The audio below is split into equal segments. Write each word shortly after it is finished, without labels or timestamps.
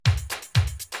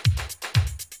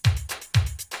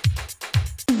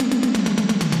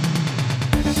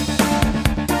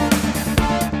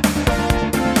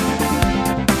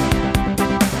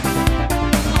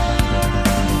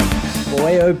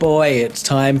Oh boy, it's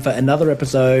time for another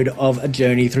episode of A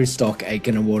Journey Through Stock,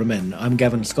 Aitken and Waterman. I'm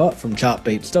Gavin Scott from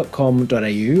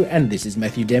chartbeats.com.au and this is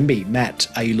Matthew Denby. Matt,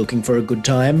 are you looking for a good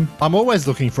time? I'm always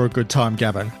looking for a good time,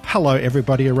 Gavin. Hello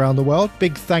everybody around the world.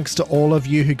 Big thanks to all of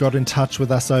you who got in touch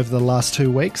with us over the last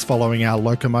 2 weeks following our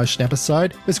Locomotion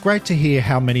episode. It was great to hear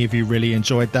how many of you really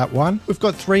enjoyed that one. We've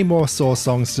got 3 more Saw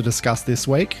songs to discuss this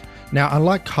week. Now,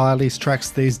 unlike Kylie's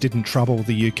tracks, these didn't trouble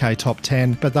the UK top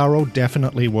 10, but they're all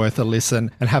definitely worth a listen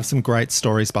and have some great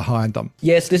stories behind them.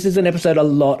 Yes, this is an episode a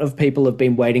lot of people have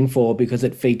been waiting for because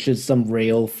it features some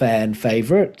real fan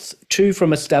favourites. 2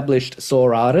 from established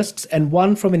Saw artists and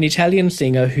 1 from an Italian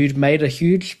singer who'd made a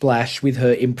huge splash with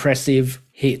her impressive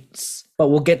hits. But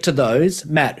we'll get to those.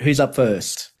 Matt, who's up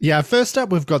first? Yeah, first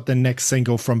up, we've got the next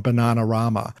single from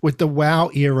Bananarama. With the WoW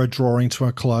era drawing to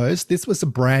a close, this was a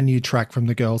brand new track from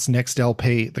the girls' next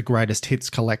LP, The Greatest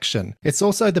Hits Collection. It's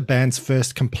also the band's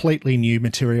first completely new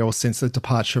material since the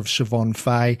departure of Siobhan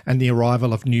Fay and the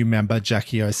arrival of new member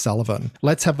Jackie O'Sullivan.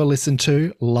 Let's have a listen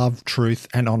to Love, Truth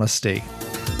and Honesty.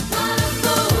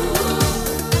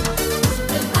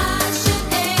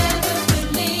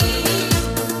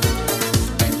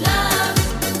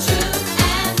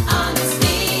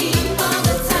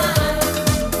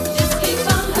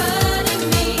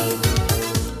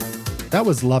 That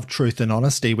was Love, Truth and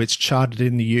Honesty, which charted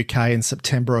in the UK in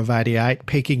September of '88,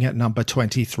 peaking at number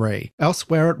 23.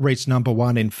 Elsewhere, it reached number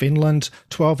 1 in Finland,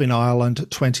 12 in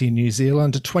Ireland, 20 in New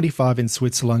Zealand, 25 in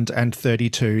Switzerland and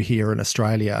 32 here in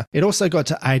Australia. It also got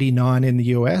to 89 in the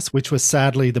US, which was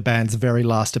sadly the band's very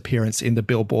last appearance in the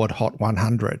Billboard Hot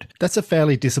 100. That's a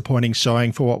fairly disappointing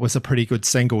showing for what was a pretty good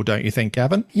single, don't you think,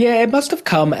 Gavin? Yeah, it must have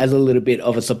come as a little bit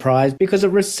of a surprise because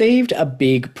it received a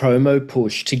big promo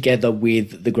push together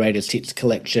with the Greatest Hits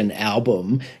Collection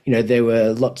album. You know, there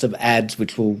were lots of ads,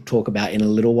 which we'll talk about in a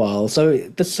little while. So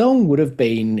the song would have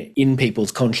been in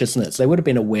people's consciousness. They would have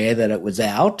been aware that it was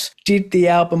out. Did the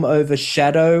album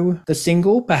overshadow the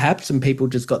single, perhaps, and people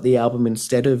just got the album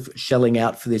instead of shelling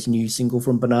out for this new single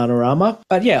from Bananarama?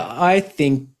 But yeah, I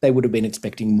think they would have been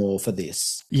expecting more for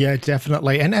this. Yeah,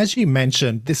 definitely. And as you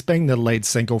mentioned, this being the lead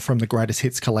single from the Greatest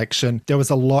Hits Collection, there was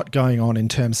a lot going on in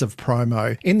terms of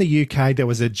promo. In the UK, there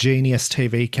was a Genius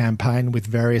TV campaign with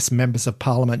various members of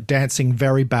Parliament dancing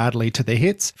very badly to the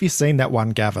hits. Have you seen that one,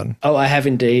 Gavin? Oh, I have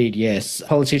indeed, yes.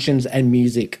 Politicians and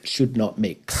music should not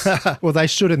mix. Well, they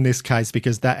should in this case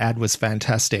because that ad was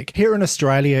fantastic. Here in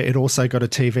Australia, it also got a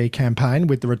TV campaign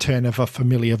with the return of a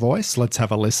familiar voice. Let's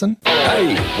have a listen.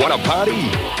 Hey, want a party?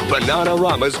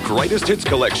 Bananarama's Greatest Hits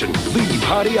Collection, the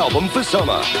party album for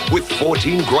summer, with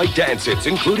 14 great dance hits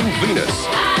including Venus,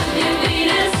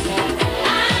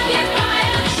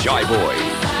 Shy Boy,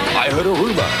 I Heard a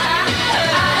Rumor,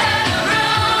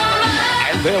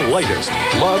 and their latest,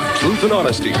 Love, Truth and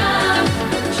Honesty.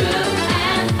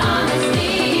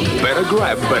 Better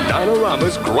grab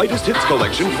Bananarama's Greatest Hits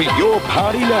Collection for your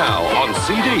party now on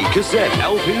CD, cassette,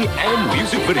 LP and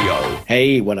music video.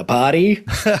 Hey, want a party?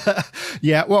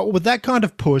 Yeah, well, with that kind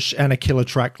of push and a killer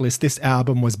track list, this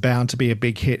album was bound to be a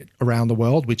big hit around the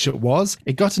world, which it was.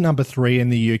 It got to number 3 in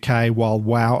the UK, while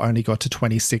WoW only got to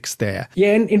 26 there.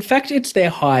 Yeah, and in fact, it's their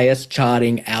highest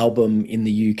charting album in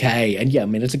the UK. And yeah, I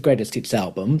mean, it's a Greatest Hits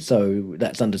album, so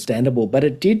that's understandable. But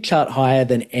it did chart higher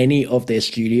than any of their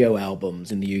studio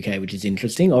albums in the UK, which is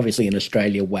interesting. Obviously, in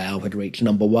Australia, WoW had reached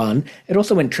number 1. It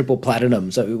also went triple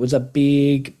platinum, so it was a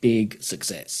big, big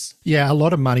success. Yeah, a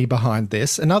lot of money behind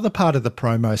this. Another part of the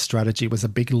promo strategy was a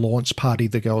big launch party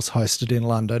the girls hosted in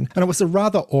London, and it was a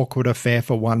rather awkward affair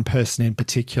for one person in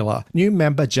particular. New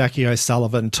member Jackie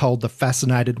O'Sullivan told the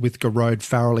Fascinated with Garode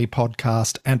Farrelly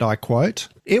podcast, and I quote,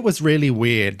 "It was really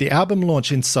weird. The album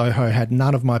launch in Soho had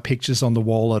none of my pictures on the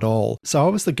wall at all. So I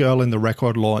was the girl in the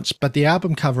record launch, but the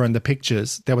album cover and the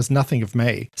pictures, there was nothing of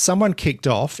me. Someone kicked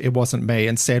off, it wasn't me,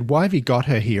 and said, why have you got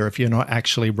her here if you're not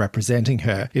actually representing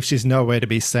her, if she's nowhere to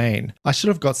be seen? I should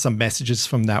have got some messages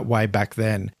from that way back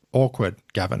then." Awkward,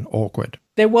 Gavin, awkward.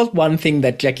 There was one thing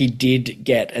that Jackie did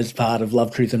get as part of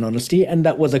Love, Truth and Honesty, and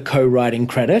that was a co-writing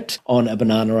credit on a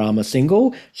Bananarama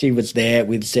single. She was there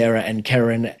with Sarah and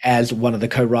Karen as one of the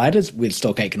co-writers, with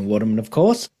Stock, Aitken and Waterman, of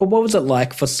course. But what was it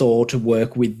like for Saw to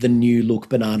work with the new look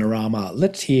Bananarama?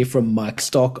 Let's hear from Mike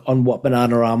Stock on what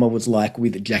Bananarama was like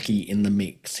with Jackie in the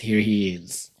mix. Here he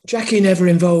is. Jackie never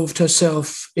involved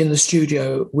herself in the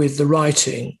studio with the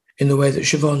writing in the way that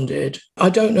Siobhan did. I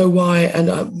don't know why,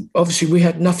 and obviously we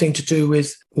had nothing to do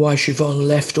with why Siobhan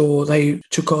left or they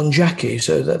took on Jackie,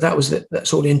 so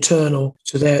that's all internal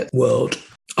to their world.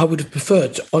 I would have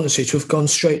preferred, honestly, to have gone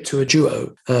straight to a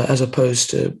duo as opposed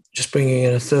to just bringing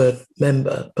in a third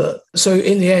member. But so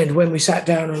in the end, when we sat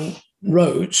down and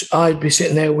wrote, I'd be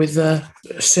sitting there with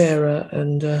Sarah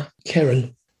and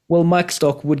Karen. Well, Mike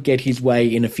Stock would get his way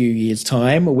in a few years'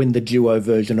 time when the duo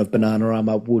version of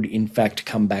Bananarama would in fact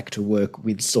come back to work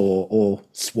with Saw or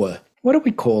SW. What are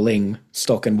we calling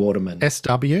Stock and Waterman?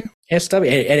 SW? SW.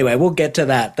 Anyway, we'll get to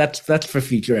that. That's for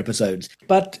future episodes.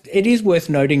 But it is worth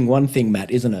noting one thing,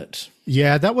 Matt, isn't it?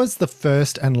 Yeah, that was the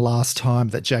first and last time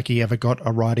that Jackie ever got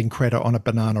a writing credit on a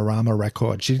Bananarama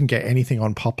record. She didn't get anything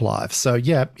on Pop Live. So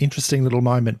yeah, interesting little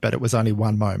moment, but it was only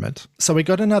one moment. So we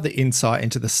got another insight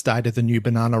into the state of the new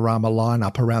Bananarama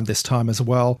lineup around this time as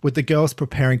well, with the girls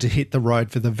preparing to hit the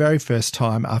road for the very first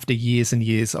time after years and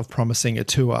years of promising a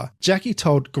tour. Jackie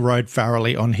told Garode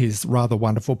Farrelly on his rather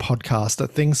wonderful podcast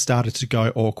that things started to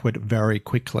go awkward very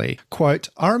quickly. Quote,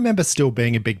 I remember still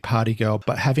being a big party girl,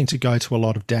 but having to go to a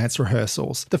lot of dance rehearsals.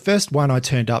 The first one I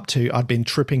turned up to, I'd been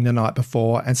tripping the night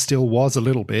before and still was a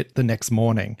little bit the next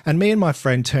morning. And me and my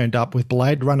friend turned up with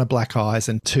Blade Runner black eyes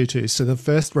and tutus to the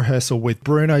first rehearsal with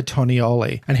Bruno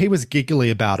Tonioli, and he was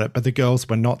giggly about it, but the girls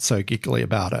were not so giggly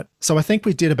about it. So I think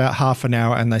we did about half an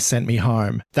hour and they sent me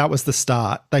home. That was the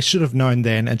start. They should have known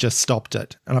then and just stopped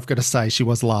it. And I've got to say, she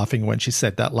was laughing when she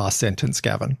said that last sentence,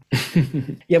 Gavin.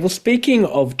 Yeah, well, speaking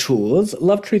of tours,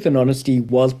 Love, Truth and Honesty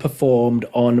was performed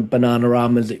on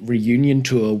Bananarama's reunion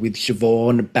tour with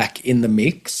Siobhan back in the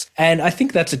mix. And I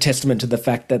think that's a testament to the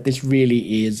fact that this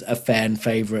really is a fan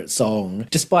favourite song,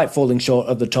 despite falling short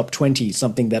of the top 20,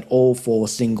 something that all 4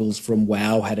 singles from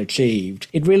WOW had achieved.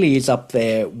 It really is up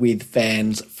there with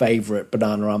fans' favourite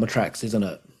Bananarama tracks, isn't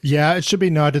it? Yeah, it should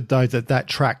be noted, though, that that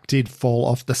track did fall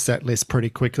off the set list pretty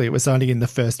quickly. It was only in the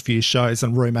first few shows,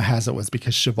 and rumour has it was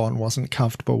because Siobhan wasn't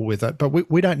comfortable with it. But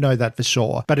we don't know that for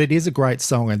sure. But it is a great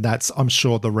song, and that's, I'm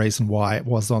sure, the reason why it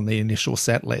was on the initial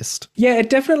set list. Yeah,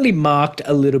 it definitely marked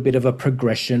a little bit of a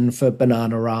progression for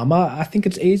Bananarama. I think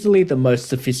it's easily the most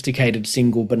sophisticated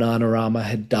single Bananarama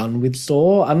had done with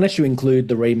Saw, unless you include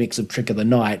the remix of Trick of the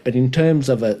Night. But in terms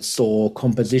of a Saw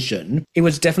composition, it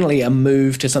was definitely a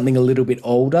move to something a little bit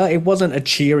older. It wasn't a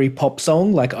cheery pop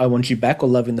song like I Want You Back or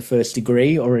Love in the First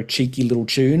Degree, or a cheeky little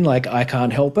tune like I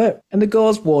Can't Help It. And the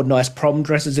girls wore nice prom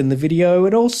dresses in the video.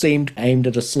 It all seemed aimed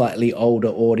at a slightly older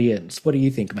audience. What do you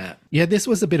think, Matt? Yeah, this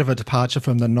was a bit of a departure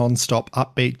from the non-stop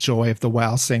upbeat joy of the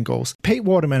WOW singles. Pete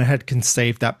Waterman had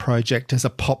conceived that project as a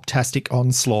pop-tastic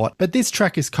onslaught, but this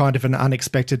track is kind of an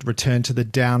unexpected return to the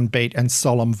downbeat and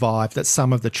solemn vibe that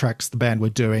some of the tracks the band were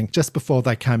doing just before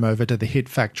they came over to the Hit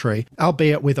Factory,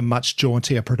 albeit with a much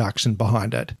jauntier production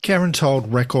behind it. Karen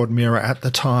told Record Mirror at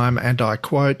the time, and I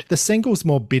quote, "The single's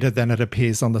more bitter than it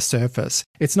appears on the surface.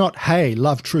 It's not, hey,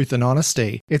 love, truth and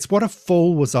honesty. It's what a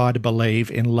fool was I to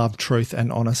believe in love, truth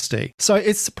and honesty." So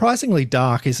it's surprisingly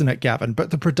dark, isn't it, Gavin? But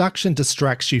the production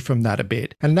distracts you from that a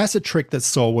bit. And that's a trick that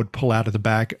Saw would pull out of the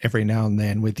bag every now and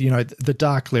then with, you know, the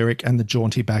dark lyric and the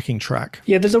jaunty backing track.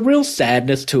 Yeah, there's a real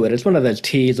sadness to it. It's one of those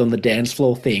tears on the dance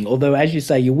floor thing. Although, as you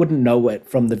say, you wouldn't know it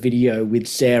from the video with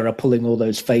Sarah pulling all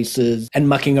those faces and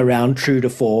mucking around true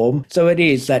to form. So it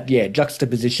is that, yeah,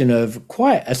 juxtaposition of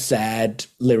quite a sad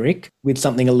lyric with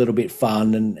something a little bit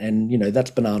fun, and you know,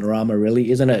 that's Bananarama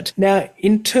really, isn't it? Now,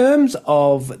 in terms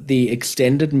of the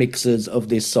extended mixes of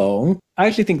this song, I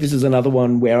actually think this is another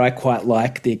one where I quite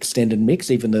like the extended mix,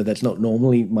 even though that's not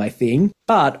normally my thing.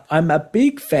 But I'm a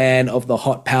big fan of the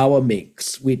Hot Power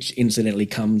mix, which incidentally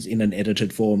comes in an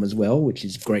edited form as well, which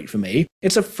is great for me.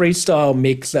 It's a freestyle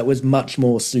mix that was much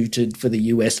more suited for the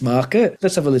US market.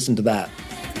 Let's have a listen to that.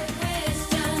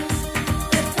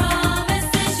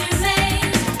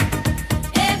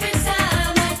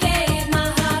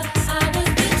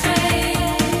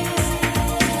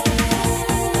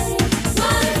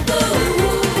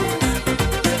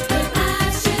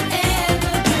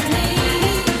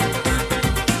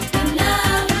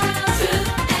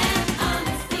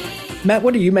 Matt,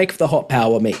 what do you make of the Hot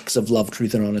Power mix of Love,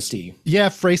 Truth and Honesty? Yeah,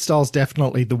 freestyle's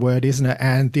definitely the word, isn't it?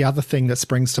 And the other thing that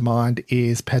springs to mind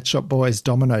is Pet Shop Boys'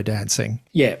 Domino Dancing.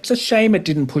 Yeah, it's a shame it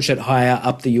didn't push it higher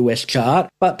up the US chart,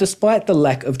 but despite the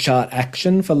lack of chart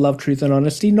action for Love, Truth and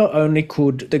Honesty, not only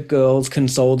could the girls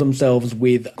console themselves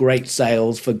with great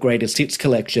sales for Greatest Hits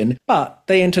collection, but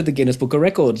they entered the Guinness Book of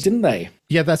Records, didn't they?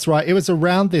 Yeah, that's right. It was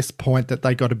around this point that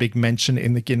they got a big mention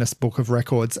in the Guinness Book of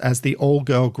Records as the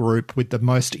all-girl group with the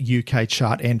most UK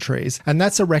chart entries, and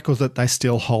that's a record that they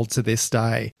still hold to this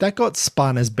day. That got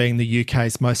spun as being the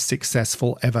UK's most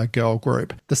successful ever girl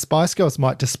group. The Spice Girls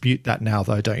might dispute that now,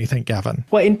 though, don't you think, Gavin?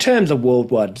 Well, in terms of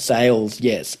worldwide sales,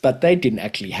 yes, but they didn't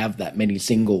actually have that many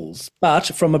singles. But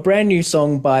from a brand new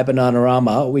song by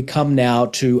Bananarama, we come now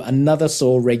to another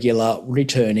Saw regular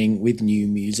returning with new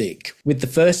music. With the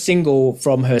first single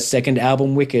from her second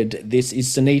album, Wicked. This is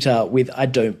Sunita with I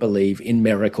Don't Believe in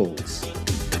Miracles.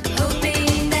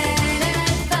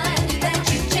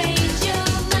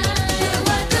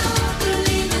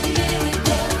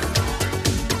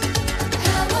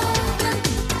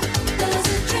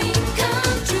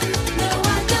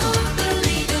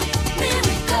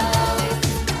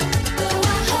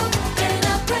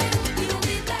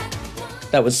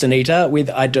 That was Sunita with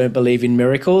I Don't Believe in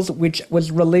Miracles, which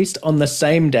was released on the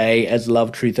same day as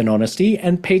Love, Truth and Honesty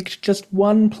and peaked just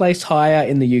one place higher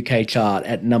in the UK chart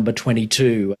at number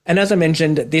 22. And as I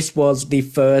mentioned, this was the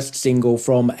first single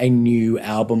from a new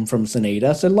album from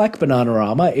Sunita. So like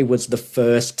Bananarama, it was the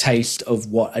first taste of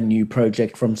what a new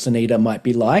project from Sunita might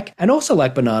be like. And also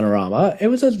like Bananarama, it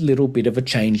was a little bit of a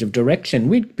change of direction.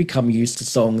 We'd become used to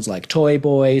songs like Toy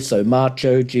Boy, So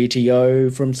Macho,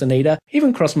 GTO from Sunita.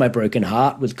 Even Cross My Broken Heart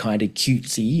was kind of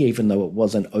cutesy, even though it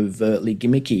wasn't overtly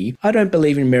gimmicky. I Don't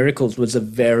Believe in Miracles was a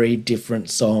very different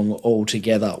song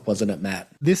altogether, wasn't it, Matt?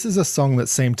 This is a song that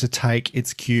seemed to take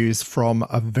its cues from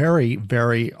a very,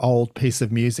 very old piece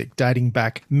of music dating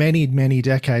back many, many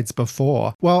decades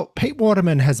before. Well, Pete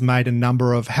Waterman has made a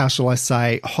number of, how shall I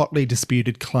say, hotly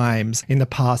disputed claims in the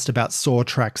past about Saw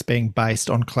tracks being based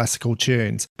on classical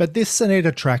tunes. But this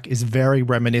Sunita track is very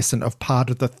reminiscent of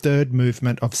part of the third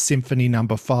movement of Symphony No.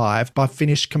 5 by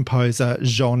Finnish composer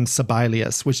Jean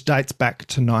Sibelius, which dates back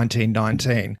to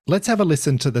 1919. Let's have a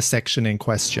listen to the section in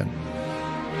question.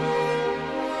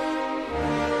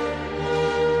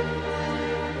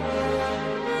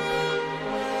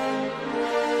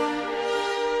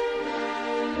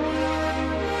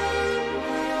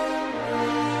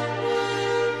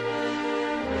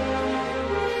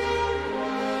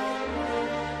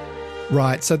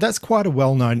 Right, so that's quite a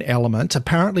well-known element.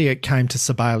 Apparently it came to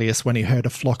Sibelius when he heard a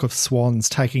flock of swans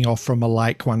taking off from a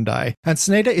lake one day. And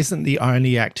Sunita isn't the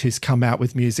only act who's come out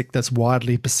with music that's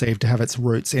widely perceived to have its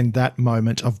roots in that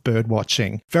moment of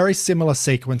birdwatching. Very similar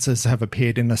sequences have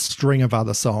appeared in a string of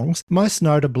other songs, most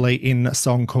notably in a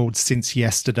song called Since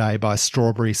Yesterday by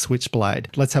Strawberry Switchblade.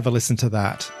 Let's have a listen to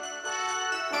that.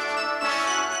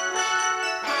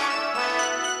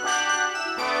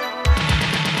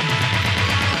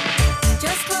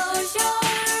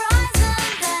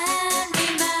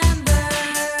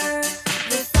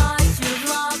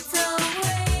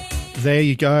 There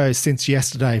you go, Since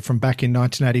Yesterday from back in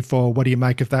 1984. What do you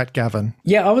make of that, Gavin?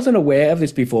 Yeah, I wasn't aware of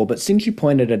this before, but since you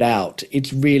pointed it out,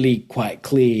 it's really quite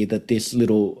clear that this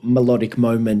little melodic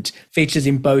moment features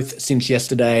in both Since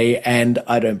Yesterday and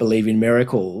I Don't Believe in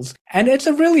Miracles. And it's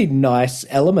a really nice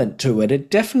element to it. It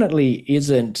definitely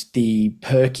isn't the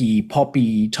perky,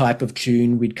 poppy type of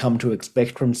tune we'd come to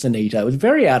expect from Sunita. It was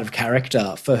very out of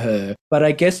character for her, but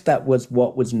I guess that was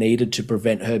what was needed to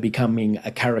prevent her becoming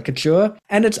a caricature.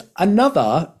 And it's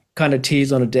another kind of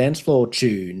Tears on a Dance Floor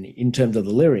tune in terms of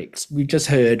the lyrics. We just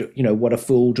heard, what a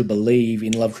fool to believe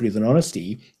in Love, Truth and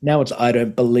Honesty. Now it's I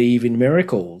Don't Believe in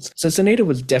Miracles. So Sunita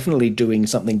was definitely doing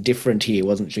something different here,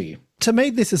 wasn't she? To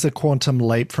me, this is a quantum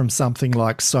leap from something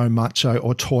like So Macho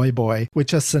or Toy Boy,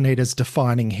 which are Sunita's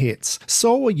defining hits.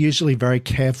 Saw were usually very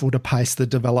careful to pace the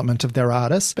development of their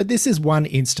artists, but this is one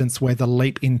instance where the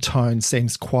leap in tone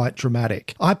seems quite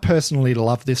dramatic. I personally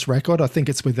love this record. I think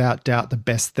it's without doubt the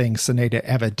best thing Sunita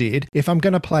ever did. If I'm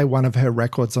going to play one of her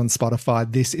records on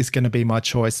Spotify, this is going to be my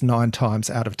choice 9 times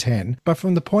out of 10. But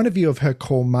from the point of view of her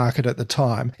core market at the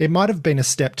time, it might have been a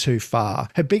step too far.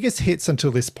 Her biggest hits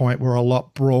until this point were a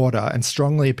lot broader and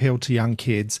strongly appealed to young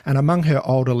kids, and among her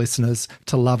older listeners,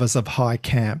 to lovers of high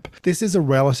camp. This is a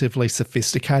relatively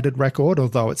sophisticated record,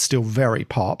 although it's still very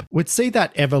pop. We'd see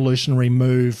that evolutionary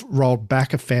move rolled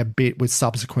back a fair bit with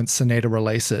subsequent Sunita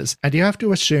releases, and you have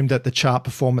to assume that the chart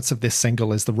performance of this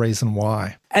single is the reason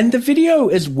why. And the video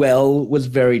as well was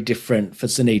very different for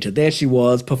Sunita. There she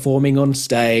was performing on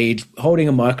stage, holding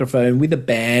a microphone with a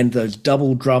band, those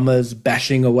double drummers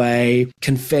bashing away,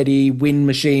 confetti, wind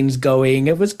machines going.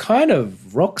 It was kind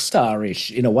of rock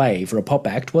star-ish in a way for a pop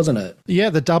act, wasn't it? Yeah,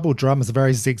 the double drummers are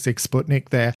very Zig Zig Sputnik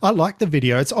there. I like the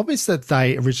video. It's obvious that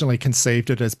they originally conceived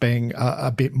it as being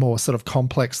a bit more sort of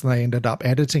complex than they ended up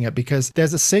editing it, because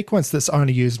there's a sequence that's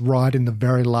only used right in the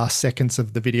very last seconds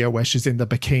of the video where she's in the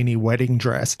bikini wedding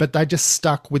dress, but they just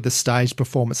stuck with the stage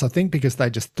performance, I think, because they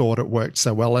just thought it worked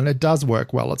so well, and it does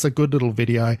work well. It's a good little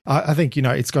video. I think,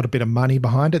 it's got a bit of money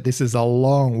behind it. This is a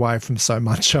long way from So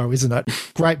Macho, isn't it?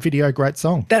 Great video, great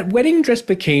song. That wedding dress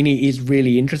bikini is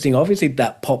really interesting. Obviously,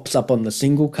 that pops up on the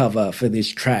single cover for this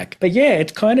track. But yeah,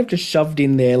 it's kind of just shoved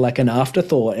in there like an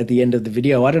afterthought at the end of the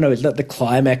video. I don't know, is that the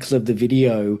climax of the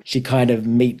video? She kind of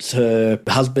meets her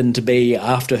husband-to-be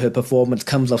after her performance,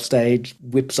 comes off stage,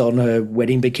 whips on her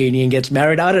wedding bikini and gets married.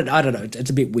 married. I don't know. It's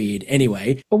a bit weird.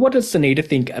 Anyway, but what does Sunita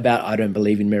think about I Don't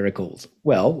Believe in Miracles?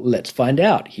 Well, let's find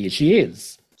out. Here she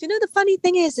is. Do you know, the funny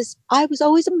thing is I was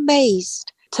always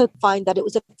amazed to find that it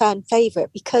was a fan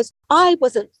favorite, because I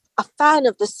wasn't a fan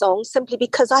of the song simply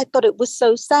because I thought it was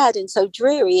so sad and so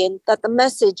dreary, and that the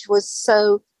message was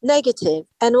so negative.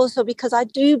 And also because I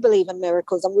do believe in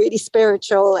miracles. I'm really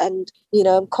spiritual, and,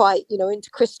 I'm quite, into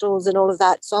crystals and all of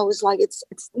that. So I was like, it's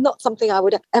not something I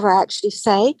would ever actually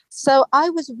say. So I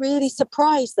was really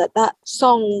surprised that that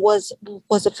song was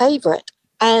a favorite.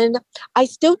 And I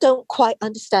still don't quite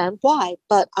understand why,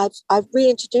 but I've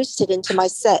reintroduced it into my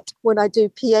set when I do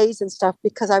PAs and stuff,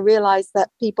 because I realize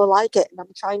that people like it, and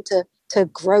I'm trying to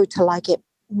grow to like it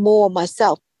more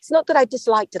myself. It's not that I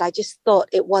disliked it. I just thought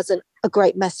it wasn't a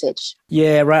great message.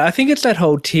 Yeah, right. I think it's that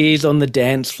whole tears on the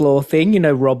dance floor thing,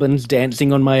 Robin's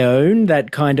dancing on my own,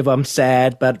 that kind of I'm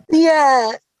sad, but...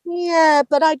 Yeah,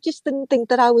 but I just didn't think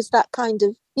that I was that kind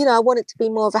of, I wanted to be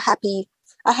more of a happy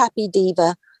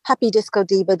diva. Happy disco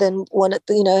diva than one at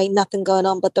ain't nothing going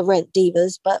on but the rent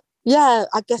divas. But yeah,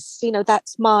 I guess,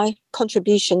 that's my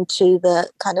contribution to the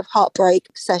kind of heartbreak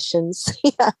sessions.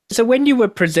 Yeah. So when you were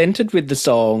presented with the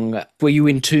song, were you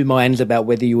in two minds about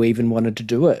whether you even wanted to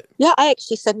do it? Yeah, I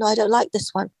actually said, no, I don't like this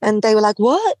one. And they were like,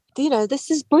 what? This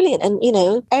is brilliant.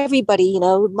 And, everybody,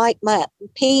 Mike, Matt,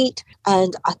 and Pete,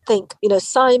 and I think,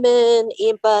 Simon,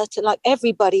 Ian Burton, like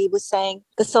everybody was saying,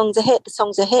 the song's a hit.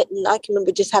 And I can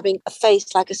remember just having a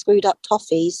face like a screwed up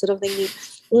toffee, sort of thinking,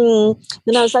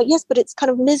 And I was like, yes, but it's kind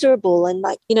of miserable. And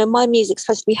like, my music's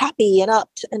supposed to be happy and up.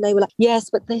 And they were like, yes,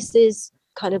 but this is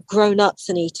kind of grown up,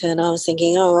 Sunita. And I was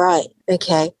thinking, oh, right,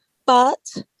 okay.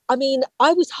 But I mean,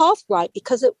 I was half right,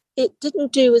 because it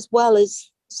didn't do as well as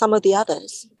some of the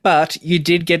others. But you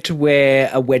did get to wear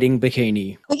a wedding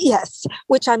bikini. Yes,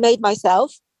 which I made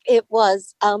myself. It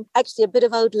was actually a bit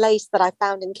of old lace that I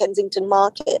found in Kensington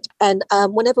Market. And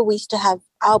whenever we used to have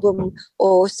album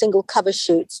or single cover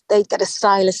shoots, they'd get a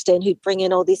stylist in who'd bring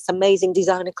in all these amazing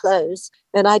designer clothes.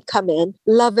 And I'd come in,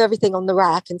 love everything on the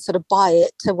rack and sort of buy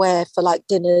it to wear for like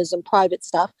dinners and private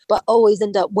stuff, but always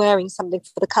end up wearing something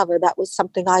for the cover that was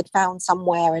something I'd found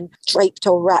somewhere and draped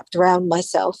or wrapped around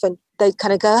myself. And they'd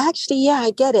kind of go, actually, yeah,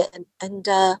 I get it. And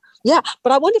yeah,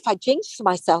 but I wonder if I jinxed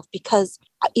myself, because,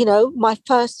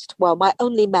 my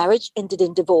only marriage ended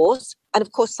in divorce. And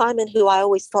of course, Simon, who I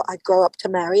always thought I'd grow up to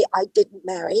marry, I didn't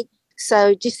marry.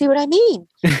 So do you see what I mean?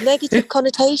 Negative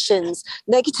connotations,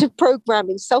 negative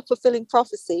programming, self-fulfilling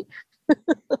prophecy.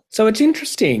 So it's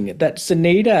interesting that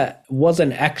Sunita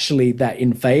wasn't actually that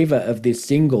in favour of this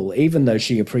single, even though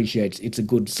she appreciates it's a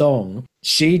good song.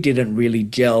 She didn't really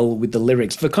gel with the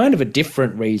lyrics for kind of a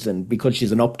different reason, because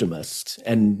she's an optimist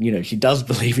and, she does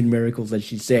believe in miracles, as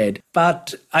she said.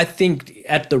 But I think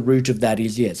at the root of that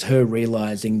is, yes, her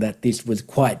realising that this was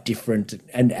quite different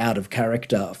and out of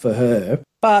character for her.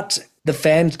 But the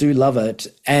fans do love it,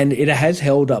 and it has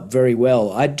held up very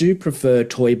well. I do prefer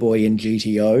Toy Boy and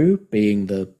GTO, being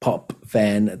the pop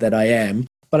fan that I am,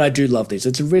 but I do love this.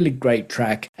 It's a really great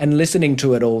track, and listening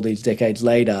to it all these decades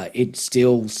later, it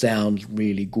still sounds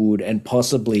really good and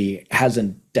possibly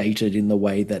hasn't dated in the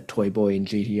way that Toy Boy and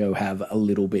GTO have a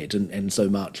little bit, and So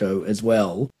Macho as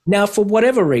well. Now, for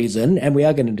whatever reason, and we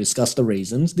are going to discuss the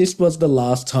reasons, this was the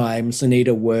last time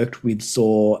Sunita worked with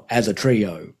Saw as a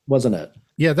trio, wasn't it?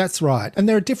 Yeah, that's right. And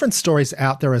there are different stories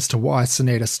out there as to why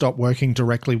Sunita stopped working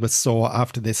directly with Saw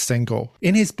after this single.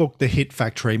 In his book, The Hit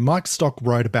Factory, Mike Stock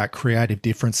wrote about creative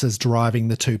differences driving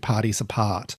the two parties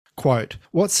apart. Quote,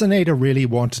 what Sunita really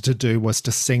wanted to do was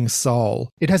to sing soul.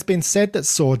 It has been said that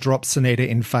Saw dropped Sunita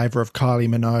in favour of Kylie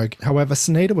Minogue. However,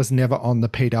 Sunita was never on the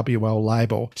PWL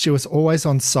label. She was always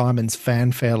on Simon's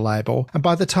Fanfare label. And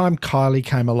by the time Kylie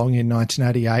came along in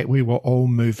 1988, we were all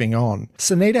moving on.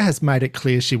 Sunita has made it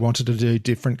clear she wanted to do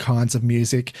different kinds of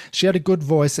music. She had a good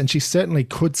voice and she certainly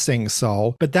could sing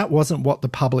soul, but that wasn't what the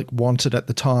public wanted at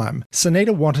the time.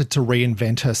 Sunita wanted to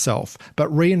reinvent herself,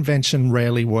 but reinvention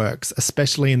rarely works,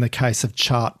 especially in the case of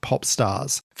chart pop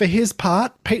stars. For his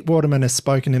part, Pete Waterman has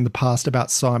spoken in the past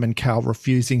about Simon Cowell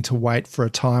refusing to wait for a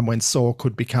time when Saw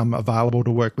could become available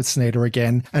to work with Sunita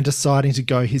again and deciding to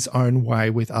go his own way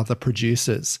with other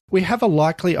producers. We have a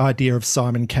likely idea of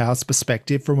Simon Cowell's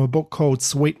perspective from a book called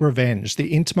Sweet Revenge,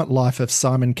 The Intimate Life of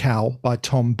Simon Cowell by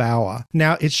Tom Bauer.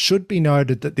 Now, it should be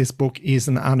noted that this book is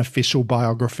an unofficial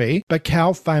biography, but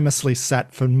Cowell famously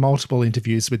sat for multiple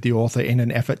interviews with the author in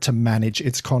an effort to manage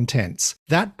its contents.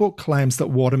 That Notebook claims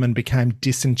that Waterman became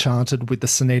disenchanted with the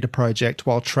Sinitta project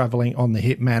while travelling on the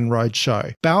Hitman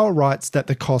Roadshow. Bauer writes that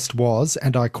the cost was,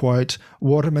 and I quote,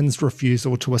 Waterman's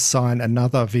refusal to assign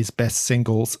another of his best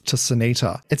singles to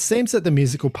Sinitta. It seems that the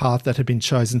musical path that had been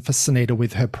chosen for Sinitta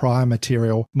with her prior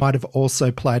material might have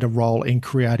also played a role in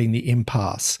creating the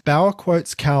impasse. Bauer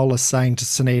quotes Cowell as saying to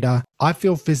Sinitta, I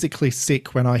feel physically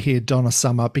sick when I hear Donna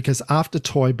Summer because after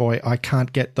Toy Boy I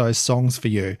can't get those songs for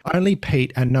you. Only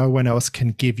Pete and no one else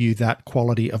can give you that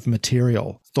quality of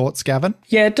material. Thoughts, Gavin?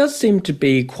 Yeah, it does seem to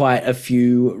be quite a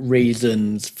few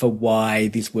reasons for why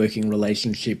this working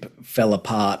relationship fell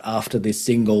apart after this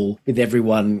single, with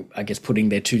everyone, I guess, putting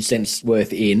their 2 cents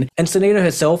worth in. And Sinitta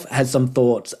herself has some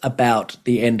thoughts about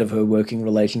the end of her working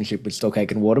relationship with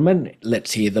Stockache and Waterman.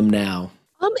 Let's hear them now.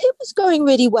 It was going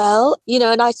really well,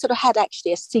 and I sort of had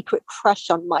actually a secret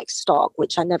crush on Mike Stock,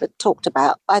 which I never talked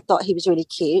about. I thought he was really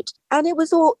cute, and it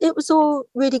was all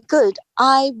really good.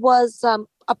 I was a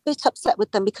bit upset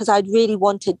with them because I'd really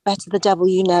wanted Better the Devil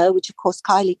You Know, which of course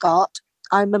Kylie got.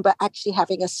 I remember actually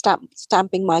having a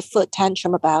stamping my foot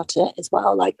tantrum about it as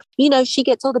well. Like, she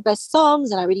gets all the best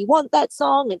songs and I really want that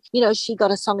song. And, she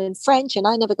got a song in French and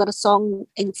I never got a song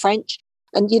in French.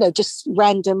 And, just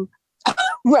random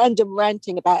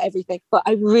ranting about everything. But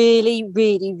I really,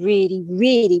 really, really,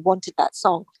 really wanted that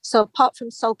song. So apart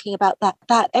from sulking about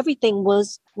that everything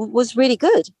was really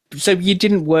good. So you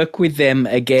didn't work with them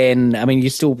again. I mean,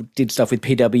 you still did stuff with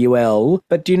PWL,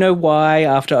 but do you know why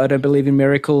after I Don't Believe in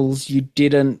Miracles you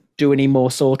didn't do any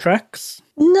more Saw tracks?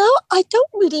 No, I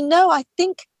don't really know. I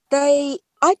think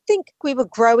we were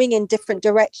growing in different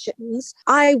directions.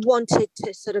 I wanted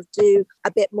to sort of do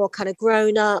a bit more kind of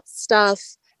grown-up stuff.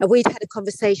 And we'd had a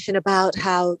conversation about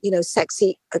how,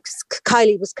 sexy,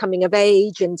 Kylie was coming of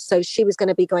age. And so she was going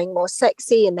to be going more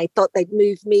sexy. And they thought they'd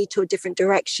move me to a different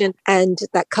direction and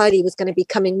that Kylie was going to be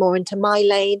coming more into my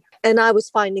lane. And I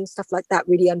was finding stuff like that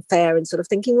really unfair and sort of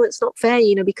thinking, well, it's not fair,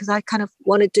 because I kind of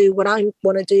want to do what I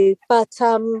want to do. But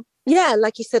yeah,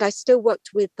 like you said, I still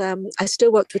worked with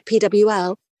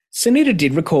PWL. Sinitta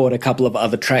did record a couple of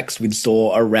other tracks with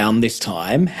Saw around this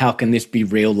time, How Can This Be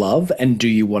Real Love and Do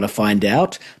You Want to Find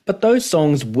Out, but those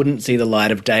songs wouldn't see the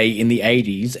light of day in the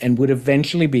 80s and would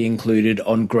eventually be included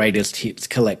on greatest hits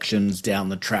collections down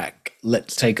the track.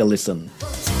 Let's take a listen.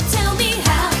 Tell me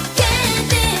how can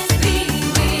this be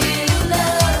real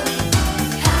love?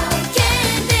 How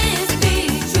can this be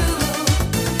true?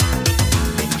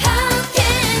 How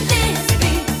can this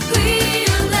be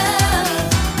real love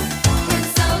when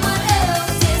someone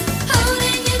else is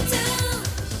holding you too?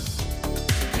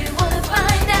 Do you wanna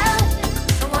find out?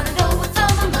 I wanna know what's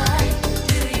on my mind.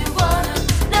 Do you wanna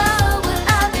know what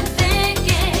I've been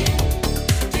thinking?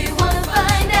 Do you wanna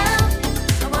find out?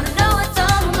 I wanna know what's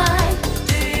on my mind.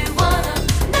 Do you wanna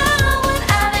know what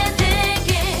I've been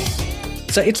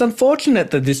thinking? So it's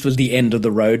unfortunate that this was the end of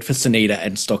the road for Sinitta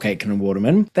and Stockache and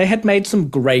Waterman. They had made some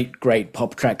great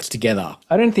pop tracks together.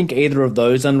 I don't think either of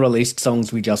those unreleased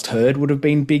songs we just heard would have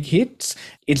been big hits.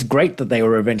 It's great that they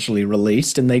were eventually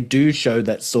released, and they do show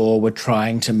that Saw were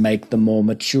trying to make the more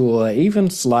mature, even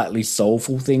slightly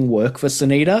soulful thing work for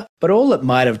Sinitta. But all it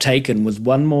might have taken was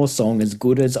one more song as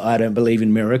good as I Don't Believe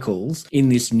in Miracles in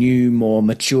this new, more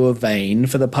mature vein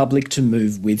for the public to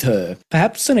move with her.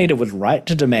 Perhaps Sinitta was right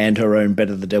to demand her own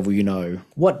Better the Devil You Know.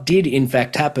 What did in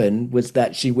fact happen was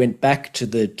that she went back to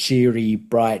the cheery,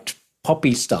 bright,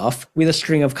 poppy stuff with a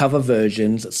string of cover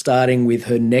versions, starting with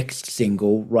her next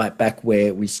single, right back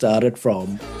where we started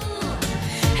from. And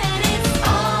it's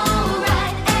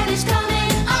alright, and it's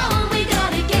coming on. We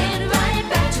gotta get right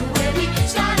back to where we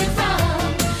started from.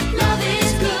 Love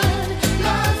is good,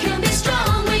 love can be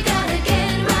strong. We gotta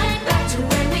get right back to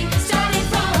where we started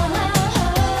from.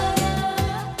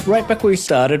 Right Back Where We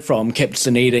Started From kept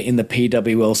Sinitta in the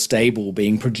PWL stable,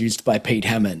 being produced by Pete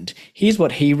Hammond. Here's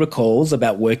what he recalls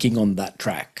about working on that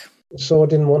track. Saw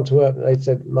didn't want to work. They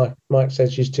said, Mike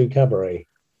said she's too cabaret.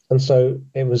 And so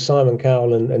it was Simon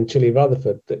Cowell and Chili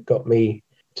Rutherford that got me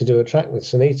to do a track with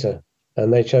Sinitta.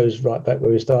 And they chose Right Back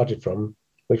Where We Started From,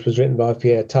 which was written by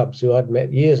Pierre Tubbs, who I'd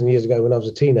met years and years ago when I was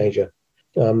a teenager.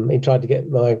 He tried to get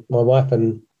my wife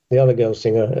and the other girl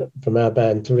singer from our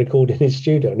band to record in his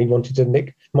studio, and he wanted to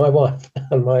nick my wife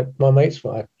and my mate's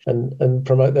wife and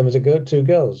promote them as two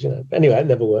girls, Anyway, it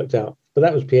never worked out. But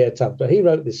that was Pierre Tubbs. But he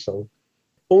wrote this song.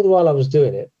 All the while I was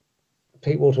doing it,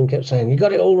 Pete Waterman kept saying, you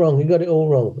got it all wrong, you got it all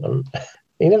wrong. And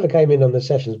he never came in on the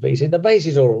sessions, but he said, the bass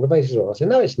is all wrong, the bass is all wrong. I said,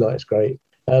 no, it's not, it's great.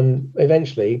 And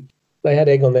eventually they had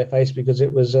egg on their face because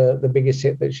it was the biggest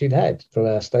hit that she'd had from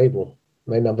our stable.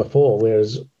 Made number 4,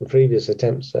 whereas the previous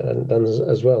attempts had done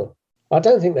as well. I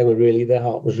don't think they were really, their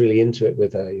heart was really into it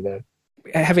with her,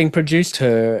 Having produced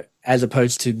her as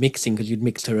opposed to mixing, because you'd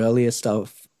mixed her earlier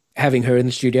stuff, having her in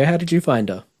the studio, how did you find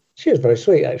her? She was very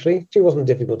sweet, actually. She wasn't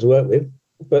difficult to work with,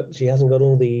 but she hasn't got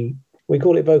all the, we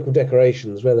call it vocal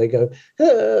decorations, where they go,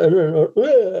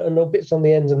 and all bits on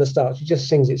the ends and the start. She just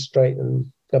sings it straight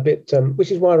and a bit,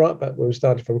 which is why Right Back Where We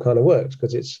Started From kind of works,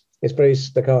 because it's very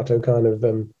staccato kind of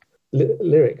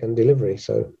lyric and delivery.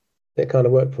 So it kind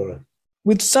of worked for her.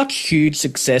 With such huge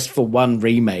success for one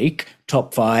remake,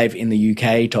 top 5 in the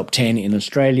UK, top 10 in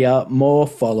Australia, more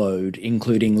followed,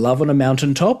 including Love on a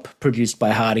Mountaintop, produced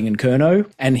by Harding and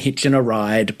Curnow, and Hitchin' a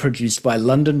Ride, produced by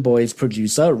London Boys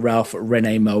producer Ralph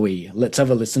Rene Moe. Let's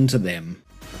have a listen to them.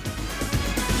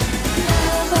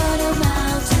 Love on a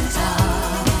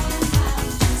mountaintop,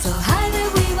 so high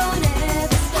that we won't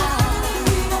ever stop.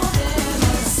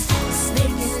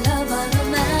 Making love on a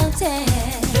mountain,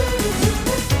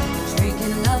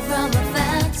 drinking love from a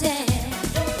fountain.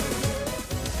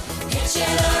 Hitchin'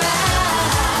 a ride,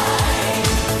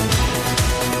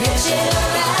 hitchin' a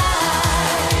ride.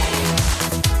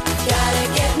 Gotta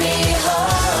get me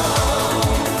home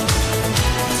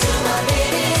to my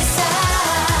baby's side.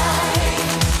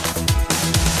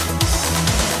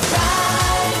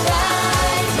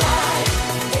 Ride,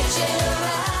 hitchin' a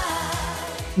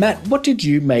ride. Matt, what did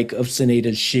you make of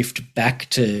Sunita's shift back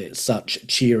to such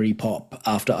cheery pop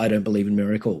after I Don't Believe in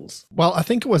Miracles? Well, I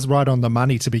think it was right on the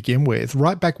money to begin with.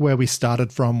 Right Back Where We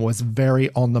Started From was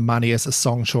very on the money as a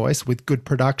song choice with good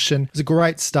production. It was a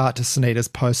great start to Sunita's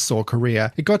post-Saw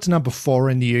career. It got to number 4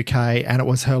 in the UK, and it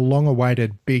was her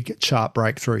long-awaited big chart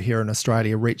breakthrough here in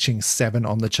Australia, reaching 7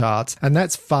 on the charts. And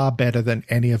that's far better than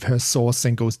any of her Saw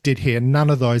singles did here. None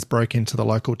of those broke into the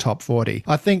local top 40.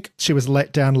 I think she was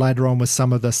let down later on with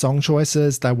some of the song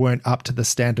choices. They weren't up to the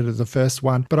standard of the first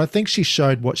one, but I think she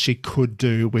showed what she could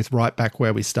do with Right Back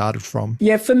Where We Started From.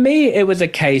 Yeah, for me, it was a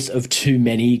case of too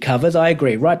many covers. I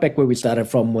agree. Right Back Where We Started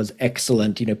From was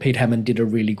excellent. You know, Pete Hammond did a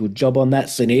really good job on that.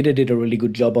 Sunita did a really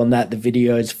good job on that. The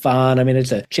video's fun. I mean,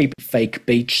 it's a cheap fake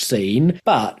beach scene,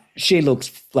 but she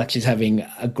looks like she's having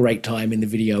a great time in the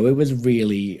video. It was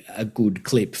really a good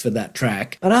clip for that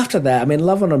track. But after that, I mean,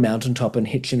 Love on a Mountaintop and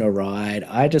Hitchin' a Ride,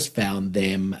 I just found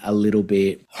them a little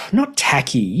bit, not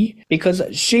tacky, because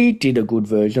she did a good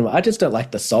version. I just don't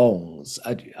like the songs.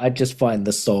 I just find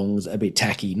the songs a bit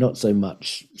tacky, not so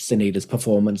much Sunita's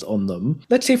performance on them.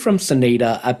 Let's hear from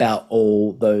Sunita about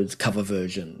all those cover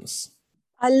versions.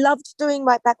 I loved doing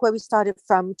Right Back Where We Started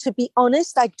From. To be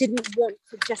honest, I didn't want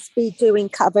to just be doing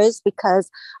covers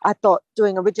because I thought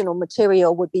doing original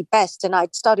material would be best. And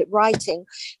I'd started writing,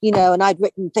 you know, and I'd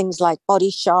written things like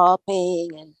Body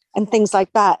Shopping and things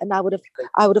like that. And I would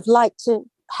have liked to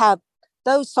have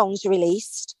those songs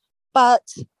released. But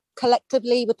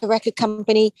collectively with the record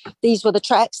company, these were the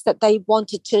tracks that they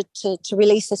wanted to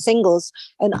release as singles.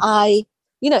 And I,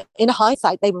 you know, in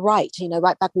hindsight, they were right. You know,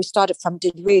 Right Back We Started From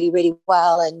did really, really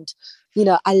well. And, you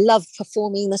know, I love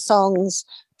performing the songs,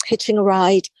 Hitching a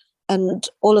Ride and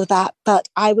all of that. But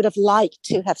I would have liked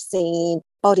to have seen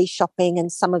Body Shopping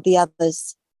and some of the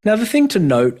others. Now, the thing to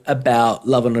note about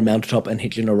Love on a Mountaintop and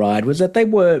Hitchin' a Ride was that they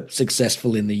were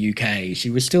successful in the UK. She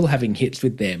was still having hits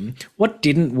with them. What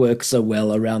didn't work so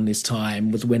well around this time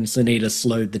was when Sunita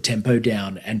slowed the tempo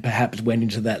down and perhaps went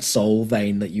into that soul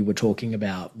vein that you were talking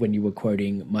about when you were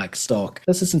quoting Mike Stock.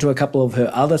 Let's listen to a couple of her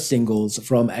other singles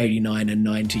from 89 and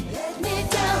 90. Let me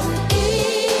down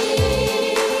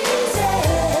easy,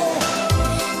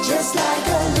 just like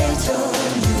a little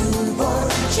newborn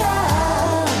child.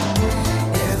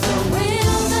 If the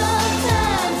wheels of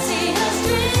time see us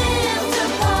drift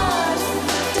apart,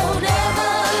 don't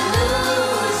ever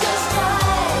lose your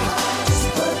stride. Just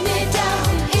put me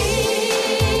down easy.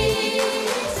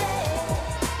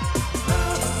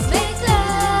 Make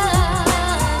love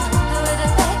with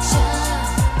affection.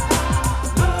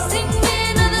 Sing me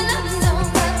another love song,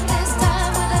 but this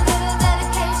time with a little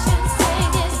dedication.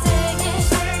 Sing it, sing it,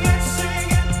 sing it, sing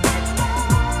it.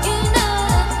 You know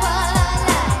what I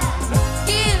like.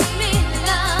 Give me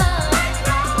love.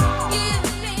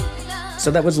 So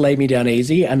that was Lay Me Down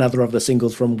Easy, another of the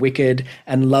singles from Wicked,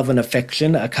 and Love and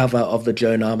Affection, a cover of the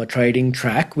Joan Armour Trading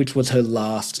track, which was her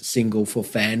last single for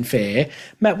Fanfare.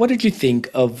 Matt, what did you think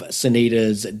of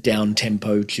Sunita's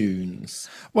down-tempo tunes?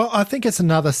 Well, I think it's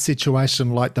another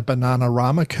situation like the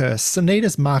Bananarama curse.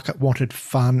 Sunita's market wanted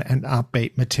fun and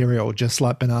upbeat material, just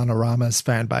like Bananarama's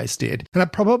fan base did. And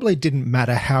it probably didn't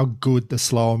matter how good the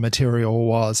slower material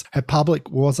was. Her public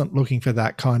wasn't looking for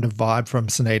that kind of vibe from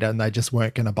Sunita, and they just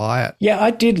weren't going to buy it. Yeah, Yeah,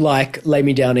 I did like Lay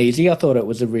Me Down Easy. I thought it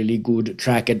was a really good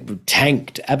track. It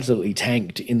absolutely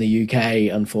tanked in the UK,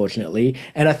 unfortunately.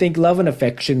 And I think Love and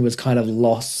Affection was kind of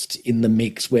lost in the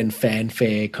mix when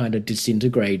Fanfare kind of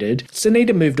disintegrated.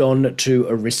 Sunita moved on to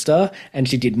Arista and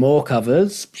she did more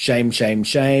covers. Shame, Shame,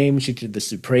 Shame. She did the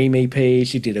Supreme EP.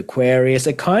 She did Aquarius.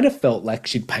 It kind of felt like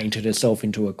she'd painted herself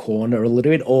into a corner a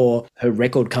little bit, or her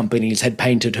record companies had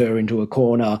painted her into a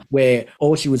corner where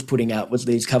all she was putting out was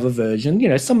these cover versions. You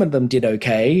know, some of them did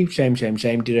okay. Shame, Shame,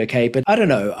 Shame did okay. But I don't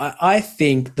know. I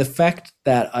think the fact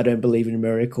that I Don't Believe in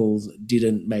Miracles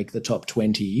didn't make the top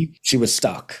 20, she was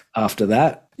stuck after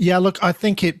that. Yeah, look, I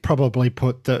think it probably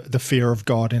put the fear of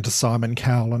God into Simon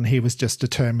Cowell, and he was just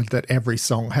determined that every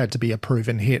song had to be a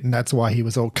proven hit, and that's why he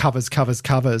was all covers, covers,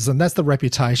 covers. And that's the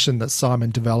reputation that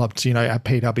Simon developed, you know, at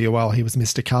PWL. He was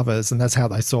Mr. Covers, and that's how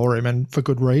they saw him, and for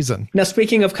good reason. Now,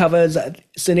 speaking of covers,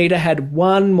 Sunita had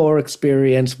one more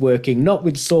experience working not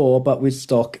with Saw, but with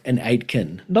Stock and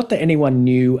Aitken. Not that anyone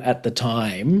knew at the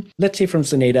time. Let's hear from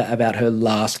Sunita about her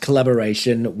last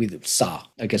collaboration with Sa.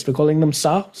 I guess we're calling them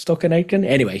Sa, Stock and Aitken.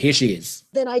 Anyway, here she is.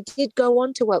 Then I did go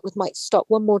on to work with Mike Stock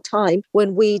one more time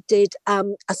when we did a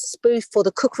spoof for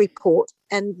the Cook Report,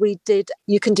 and we did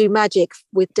You Can Do Magic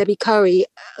with Debbie Curry,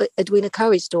 Edwina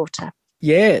Curry's daughter.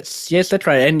 Yes, that's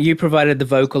right. And you provided the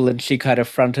vocal and she kind of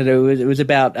fronted it. It was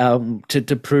about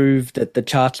to prove that the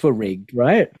charts were rigged,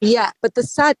 right? Yeah, but the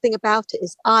sad thing about it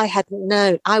is I hadn't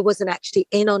known. I wasn't actually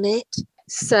in on it.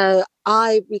 So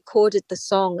I recorded the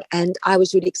song and I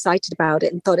was really excited about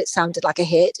it and thought it sounded like a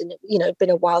hit. And, you know, it'd been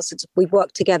a while since we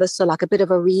worked together. So like a bit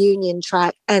of a reunion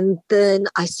track. And then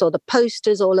I saw the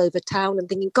posters all over town and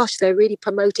thinking, gosh, they're really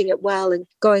promoting it well and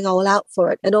going all out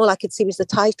for it. And all I could see was the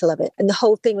title of it. And the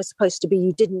whole thing was supposed to be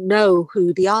you didn't know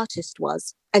who the artist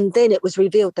was. And then it was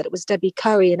revealed that it was Debbie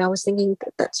Curry. And I was thinking,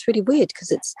 that's really weird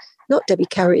because it's not Debbie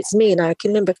Curry, it's me. And I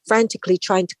can remember frantically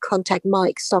trying to contact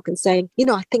Mike Stock and saying, you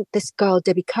know, I think this girl,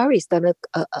 Debbie Curry's done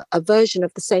a version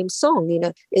of the same song. You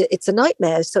know, it's a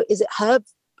nightmare. So is it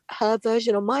her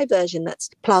version or my version that's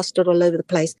plastered all over the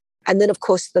place? And then, of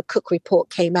course, the Cook Report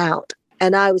came out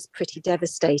and I was pretty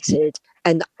devastated.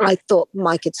 And I thought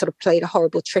Mike had sort of played a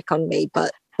horrible trick on me,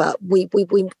 but we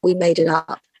made it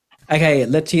up. Okay,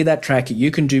 let's hear that track,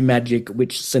 You Can Do Magic,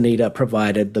 which Sunita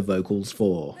provided the vocals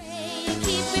for.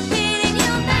 Keep repeating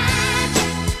your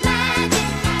magic, magic.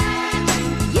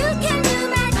 You can do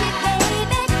magic,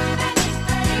 baby.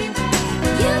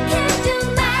 You can do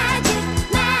magic,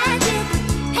 magic.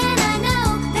 And I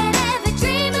know that every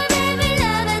dream of every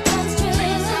lover comes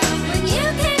true when you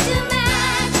can do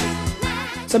magic,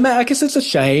 magic. So, Matt, I guess it's a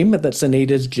shame that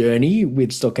Sunita's journey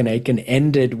with Stock and Aitken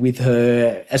ended with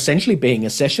her essentially being a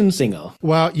session singer.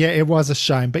 Well, yeah, it was a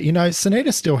shame. But, you know,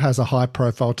 Sunita still has a high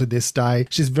profile to this day.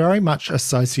 She's very much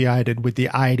associated with the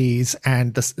 80s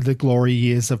and the glory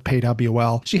years of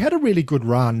PWL. She had a really good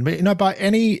run. But, you know, by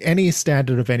any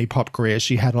standard of any pop career,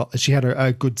 she had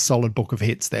a good solid book of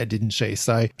hits there, didn't she?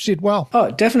 So she did well.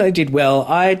 Oh, definitely did well.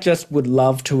 I just would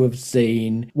love to have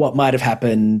seen what might have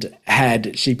happened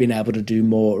had she been able to do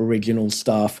more original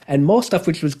stuff and more stuff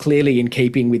which was clearly in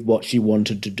keeping with what she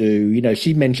wanted to do. You know,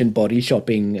 she mentioned Body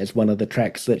Shopping as one of the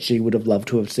tracks that she would have loved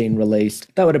to have seen released.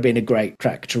 That would have been a great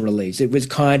track to release. It was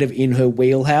kind of in her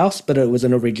wheelhouse, but it was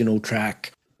an original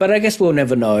track. But I guess we'll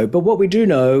never know. But what we do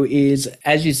know is,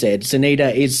 as you said,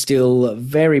 Sunita is still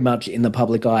very much in the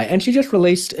public eye, and she just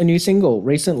released a new single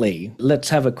recently. Let's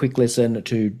have a quick listen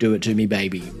to Do It To Me,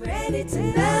 Baby. Ready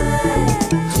tonight.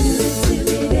 Do it to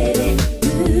me, baby. Do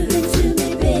it to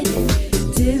me, baby.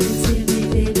 Do it to me,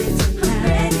 baby. I'm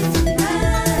ready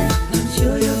tonight. I'm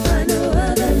sure you'll find no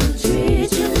other who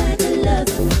treats you like a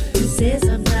lover, who says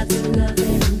I'm not the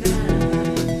loving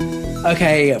guy.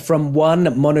 Okay, from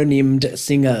one mononymed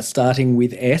singer starting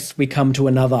with S, we come to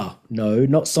another. No,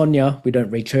 not Sonia. We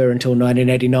don't reach her until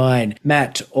 1989.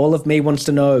 Matt, all of me wants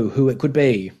to know who it could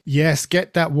be. Yes,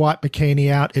 get that white bikini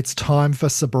out. It's time for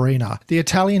Sabrina. The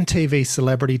Italian TV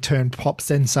celebrity turned pop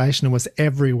sensation was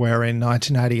everywhere in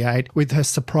 1988 with her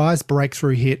surprise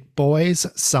breakthrough hit Boys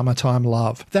Summertime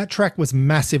Love. That track was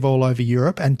massive all over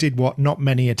Europe and did what not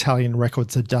many Italian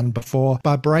records had done before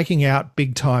by breaking out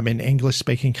big time in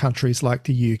English-speaking countries like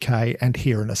the UK and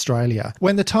here in Australia.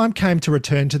 When the time came to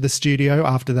return to the studio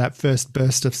after that first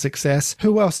burst of success,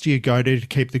 who else do you go to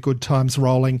keep the good times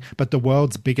rolling but the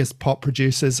world's biggest pop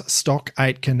producers, Stock,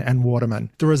 Aitken and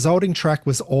Waterman? The resulting track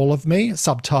was All of Me,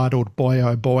 subtitled Boy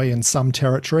Oh Boy in some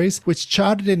territories, which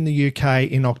charted in the UK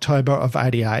in October of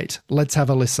 '88. Let's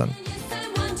have a listen. Yes,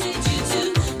 I wanted you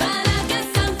to, but I've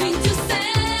got something to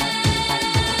say.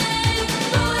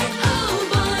 Boy, oh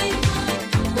boy,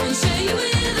 won't share you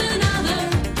with another.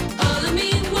 All of me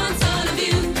wants all of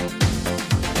you.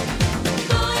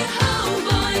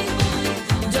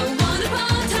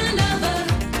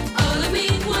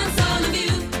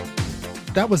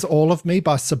 was All of Me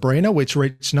by Sabrina, which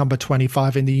reached number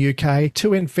 25 in the UK,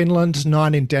 2 in Finland,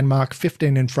 9 in Denmark,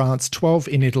 15 in France, 12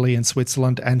 in Italy and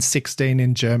Switzerland, and 16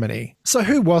 in Germany. So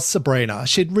who was Sabrina?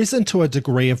 She'd risen to a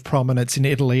degree of prominence in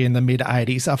Italy in the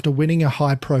mid-80s after winning a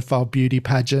high-profile beauty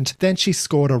pageant. Then she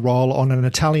scored a role on an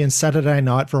Italian Saturday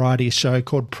night variety show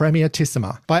called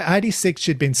Premiatissima. By 86,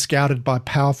 she'd been scouted by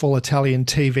powerful Italian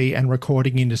TV and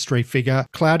recording industry figure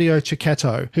Claudio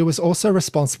Cecchetto, who was also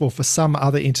responsible for some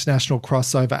other international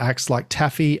crossover acts like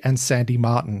Taffy and Sandy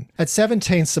Martin. At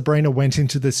 17, Sabrina went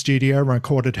into the studio and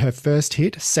recorded her first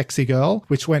hit, Sexy Girl,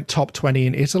 which went top 20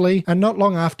 in Italy, and not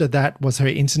long after that was her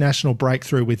international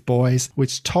breakthrough with Boys,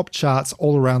 which topped charts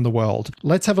all around the world.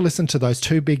 Let's have a listen to those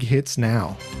two big hits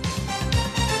now.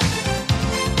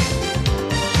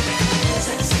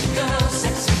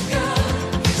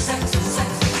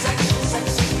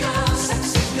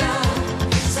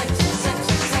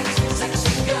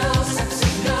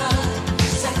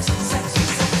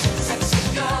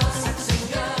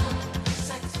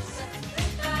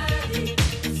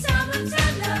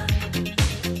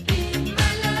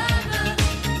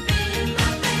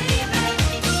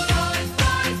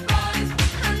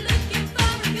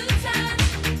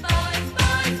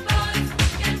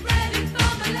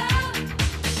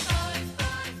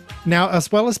 Now,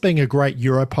 as well as being a great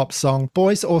Europop song,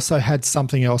 Boys also had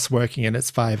something else working in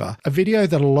its favour. A video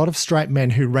that a lot of straight men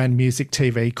who ran music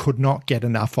TV could not get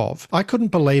enough of. I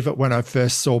couldn't believe it when I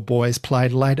first saw Boys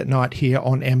played late at night here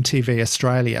on MTV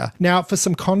Australia. Now, for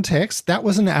some context, that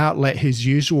was an outlet whose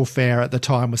usual fare at the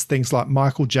time was things like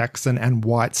Michael Jackson and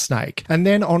Whitesnake. And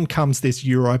then on comes this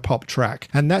Europop track,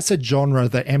 and that's a genre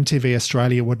that MTV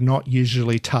Australia would not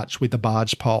usually touch with a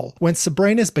barge pole. When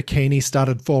Sabrina's bikini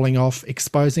started falling off,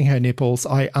 exposing her nipples,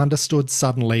 I understood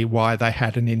suddenly why they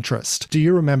had an interest. Do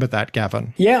you remember that,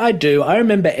 Gavin? Yeah, I do. I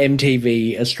remember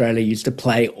MTV Australia used to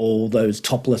play all those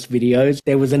topless videos.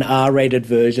 There was an R-rated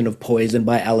version of Poison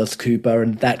by Alice Cooper,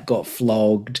 and that got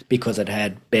flogged because it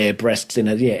had bare breasts in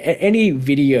it. Yeah, any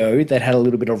video that had a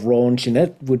little bit of raunch in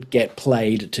it would get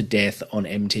played to death on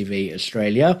MTV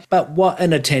Australia. But what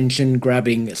an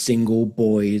attention-grabbing single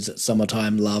Boys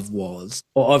Summertime Love was.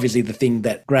 Or obviously the thing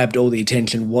that grabbed all the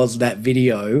attention was that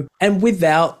video. And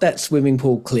without that swimming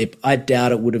pool clip, I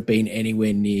doubt it would have been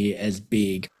anywhere near as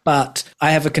big. But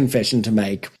I have a confession to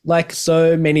make. Like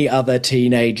so many other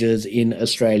teenagers in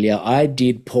Australia, I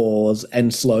did pause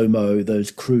and slow-mo those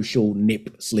crucial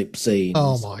nip-slip scenes.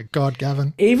 Oh my God,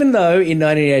 Gavin. Even though in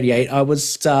 1988 I was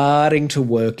starting to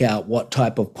work out what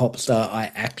type of pop star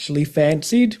I actually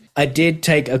fancied, I did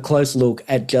take a close look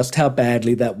at just how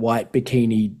badly that white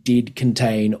bikini did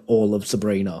contain all of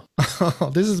Sabrina.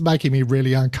 This is making me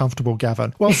really uncomfortable,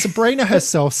 Gavin. Well, Sabrina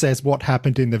herself says what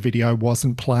happened in the video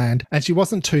wasn't planned, and she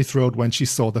wasn't too thrilled when she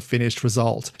saw the finished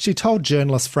result. She told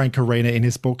journalist Frank Arena in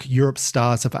his book Europe's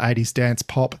Stars of 80s Dance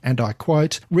Pop, and I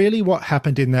quote, "Really what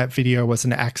happened in that video was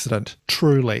an accident,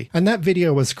 truly. And that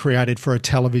video was created for a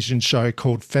television show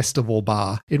called Festival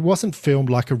Bar. It wasn't filmed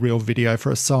like a real video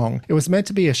for a song. It was meant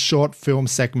to be a short film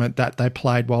segment that they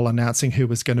played while announcing who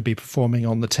was going to be performing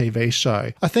on the TV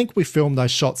show. I think we filmed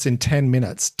those shots in 10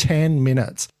 minutes. 10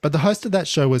 minutes. But the host of that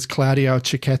show was Claudio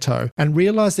Cecchetto, and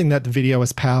realising that the video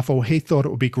was powerful, he thought it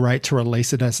would be great to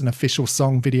release it as an official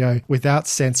song video without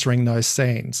censoring those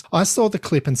scenes. I saw the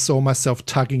clip and saw myself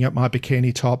tugging at my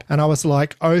bikini top, and I was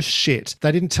like, oh shit,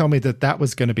 they didn't tell me that that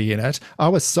was going to be in it. I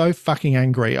was so fucking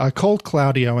angry. I called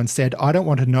Claudio and said, I don't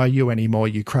want to know you anymore,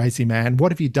 you crazy man.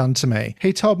 What have you done to me?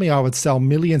 He told me I would sell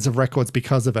millions of records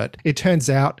because of it. It turns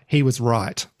out he was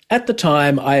right. At the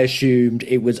time, I assumed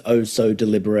it was oh so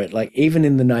deliberate. Like, even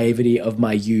in the naivety of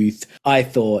my youth, I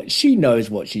thought, she knows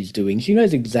what she's doing. She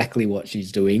knows exactly what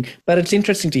she's doing. But it's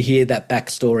interesting to hear that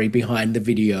backstory behind the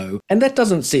video. And that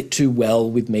doesn't sit too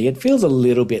well with me. It feels a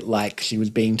little bit like she was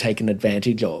being taken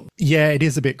advantage of. Yeah, it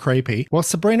is a bit creepy. Well,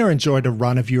 Sabrina enjoyed a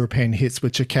run of European hits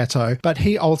with Cecchetto, but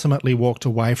he ultimately walked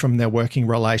away from their working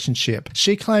relationship.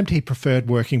 She claimed he preferred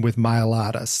working with male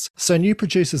artists. So new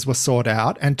producers were sought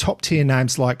out, and top-tier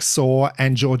names like Saw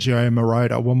and Giorgio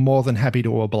Moroder were more than happy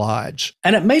to oblige.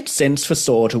 And it made sense for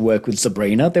Saw to work with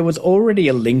Sabrina. There was already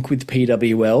a link with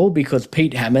PWL because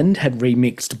Pete Hammond had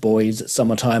remixed Boys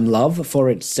Summertime Love for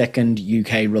its second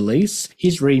UK release.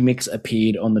 His remix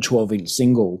appeared on the 12-inch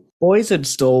single. Boys had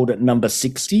stalled at number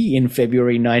 60 in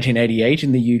February 1988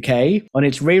 in the UK. On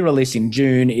its re-release in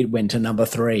June, it went to number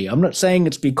 3. I'm not saying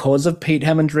it's because of Pete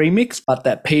Hammond's remix, but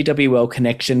that PWL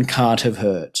connection can't have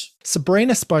hurt.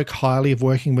 Sabrina spoke highly of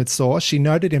working with Saw. She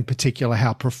noted in particular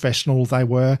how professional they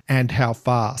were and how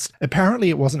fast. Apparently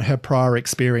it wasn't her prior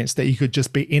experience that you could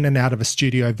just be in and out of a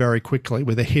studio very quickly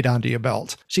with a hit under your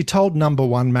belt. She told Number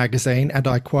One magazine, and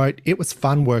I quote, "It was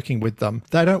fun working with them.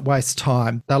 They don't waste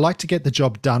time. They like to get the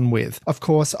job done with. Of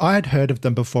course, I had heard of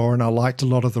them before and I liked a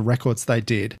lot of the records they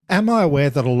did. Am I aware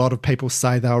that a lot of people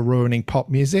say they were ruining pop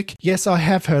music? Yes, I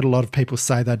have heard a lot of people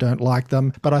say they don't like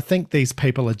them, but I think these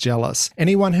people are jealous.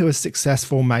 Anyone who is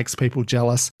successful makes people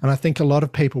jealous, and I think a lot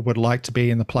of people would like to be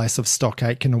in the place of Stock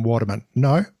Aitken and Waterman.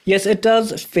 No?" Yes, it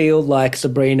does feel like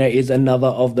Sabrina is another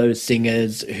of those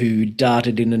singers who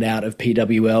darted in and out of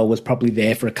PWL, was probably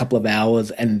there for a couple of hours,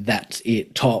 and that's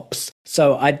it, tops.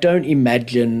 So I don't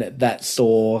imagine that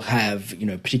Saw have,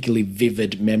 particularly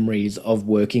vivid memories of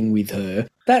working with her.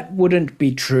 That wouldn't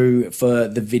be true for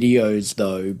the videos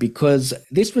though, because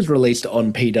this was released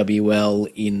on PWL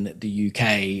in the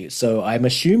UK. So I'm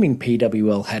assuming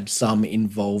PWL had some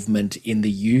involvement in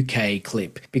the UK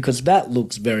clip, because that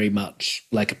looks very much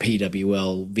like a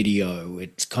PWL video.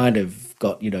 It's kind of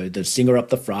got, the singer up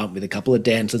the front with a couple of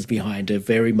dancers behind her,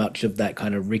 very much of that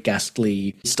kind of Rick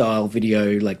Astley style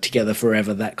video, like Together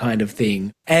Forever, that kind of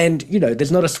thing. And,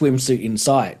 there's not a swimsuit in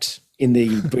sight in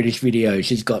the British video.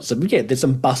 She's got there's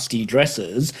some busty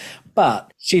dresses,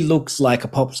 but she looks like a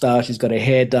pop star. She's got her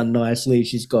hair done nicely.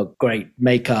 She's got great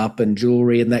makeup and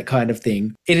jewelry and that kind of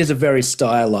thing. It is a very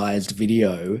stylized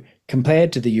video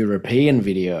compared to the European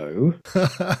video,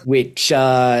 which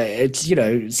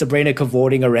it's, Sabrina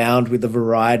cavorting around with a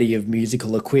variety of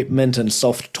musical equipment and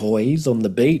soft toys on the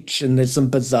beach. And there's some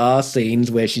bizarre scenes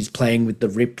where she's playing with the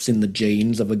rips in the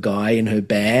jeans of a guy in her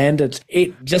band.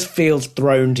 It just feels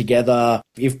thrown together.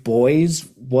 If Boys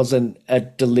wasn't a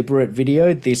deliberate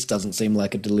video, this doesn't seem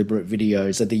like a deliberate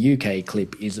video. So the UK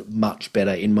clip is much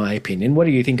better, in my opinion. What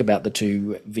do you think about the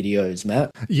two videos,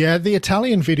 Matt? Yeah, the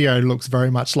Italian video looks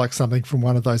very much like something from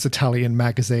one of those Italian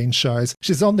magazine shows.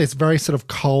 She's on this very sort of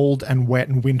cold and wet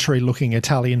and wintry looking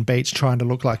Italian beach trying to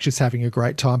look like she's having a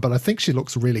great time, but I think she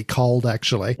looks really cold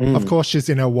actually. Of course, she's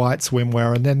in her white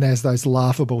swimwear, and then there's those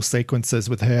laughable sequences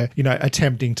with her,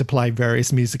 attempting to play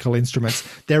various musical instruments.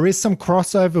 There is some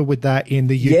crossover with that in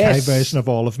the UK version of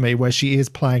All of Me, where she is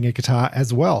playing a guitar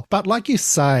as well. But like you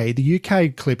say, the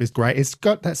UK clip is great. It's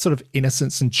got that sort of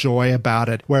innocence and joy about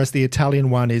it, whereas the Italian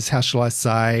one is, how shall I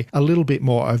say, a little bit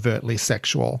more overtly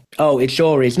sexual. Oh, it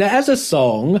sure is. Now, as a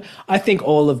song, I think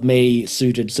All of Me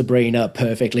suited Sabrina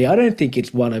perfectly. I don't think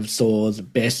it's one of Saw's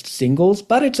best singles,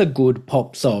 but it's a good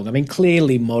pop song. I mean,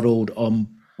 clearly modelled on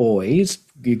Boys.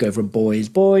 You go from boys,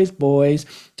 boys, boys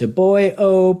to boy,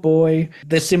 oh boy.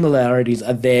 The similarities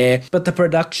are there, but the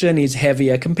production is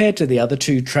heavier compared to the other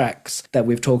two tracks that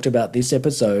we've talked about this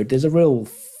episode. There's a real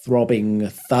throbbing,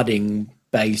 thudding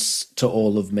bass to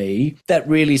All of Me that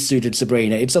really suited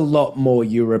Sabrina. It's a lot more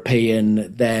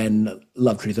European than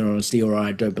Love, Truth and Honesty or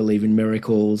I Don't Believe in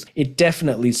Miracles. It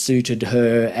definitely suited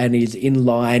her and is in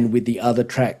line with the other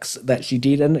tracks that she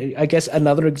did. And I guess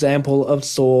another example of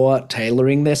Saw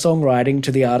tailoring their songwriting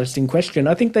to the artist in question.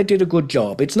 I think they did a good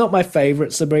job. It's not my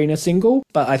favourite Sabrina single,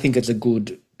 but I think it's a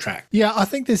good track. Yeah, I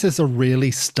think this is a really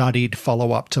studied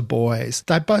follow-up to Boys.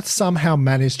 They both somehow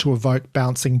managed to evoke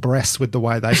bouncing breasts with the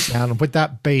way they sound, with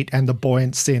that beat and the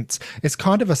buoyant synths. It's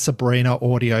kind of a Sabrina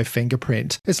audio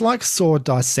fingerprint. It's like Saw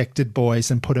dissected Boys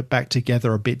and put it back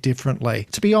together a bit differently.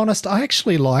 To be honest, I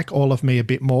actually like All of Me a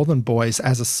bit more than Boys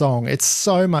as a song. It's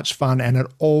so much fun and it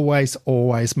always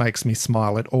makes me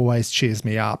smile. It always cheers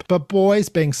me up. But Boys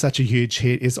being such a huge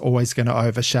hit is always going to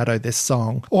overshadow this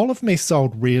song. All of Me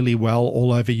sold really well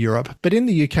all over Europe, but in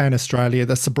the UK and Australia,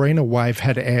 the Sabrina wave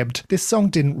had ebbed. This song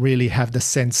didn't really have the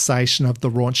sensation of the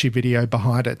raunchy video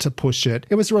behind it to push it.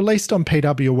 It was released on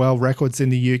PWL Records in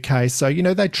the UK, so,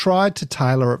 they tried to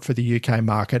tailor it for the UK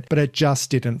market, but it just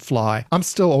didn't fly. I'm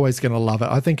still always going to love it.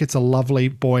 I think it's a lovely,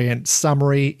 buoyant,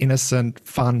 summery, innocent,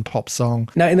 fun pop song.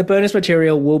 Now, in the bonus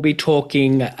material, we'll be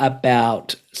talking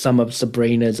about some of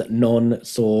Sabrina's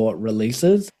non-Saw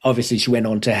releases. Obviously, she went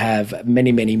on to have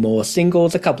many, many more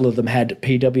singles. A couple of them had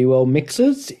PWL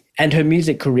mixes. And her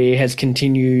music career has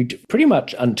continued pretty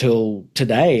much until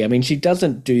today. I mean, she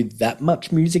doesn't do that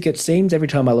much music, it seems. Every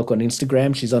time I look on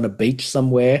Instagram, she's on a beach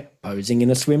somewhere, posing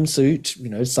in a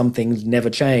swimsuit. Some things never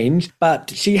change.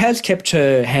 But she has kept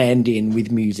her hand in with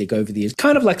music over the years,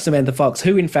 kind of like Samantha Fox,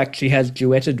 who in fact she has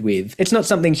duetted with. It's not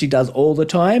something she does all the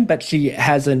time, but she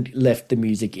hasn't left the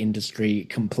music industry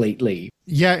completely.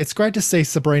 Yeah, it's great to see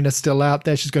Sabrina still out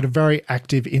there. She's got a very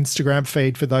active Instagram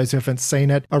feed for those who haven't seen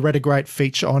it. I read a great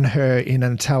feature on her in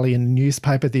an Italian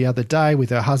newspaper the other day with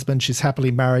her husband. She's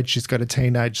happily married. She's got a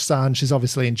teenage son. She's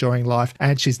obviously enjoying life,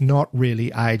 and she's not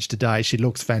really aged a day. She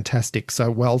looks fantastic.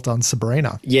 So well done,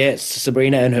 Sabrina. Yes,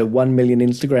 Sabrina and her 1 million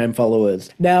Instagram followers.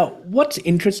 Now, what's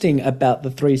interesting about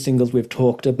the 3 singles we've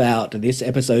talked about this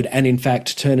episode, and in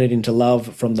fact Turn It Into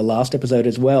Love from the last episode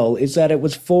as well, is that it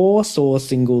was 4 Saw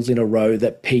singles in a row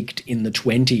that peaked in the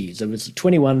 20s. It was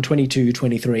 21, 22,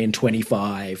 23 and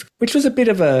 25, which was a bit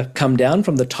of a come down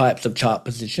from the types of chart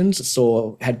positions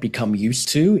Saw had become used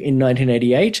to in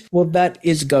 1988. Well, that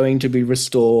is going to be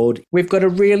restored. We've got a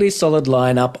really solid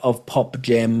lineup of pop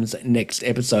gems next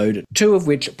episode, 2 of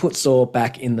which put Saw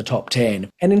back in the top 10.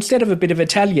 And instead of a bit of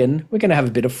Italian, we're going to have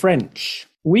a bit of French.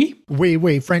 Oui,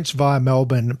 French via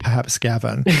Melbourne, perhaps,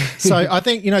 Gavin. So I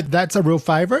think, that's a real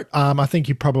favourite. I think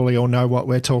you probably all know what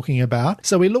we're talking about.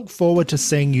 So we look forward to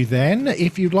seeing you then.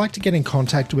 If you'd like to get in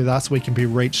contact with us, we can be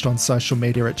reached on social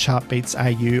media at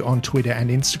ChartBeatsAU on Twitter and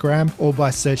Instagram, or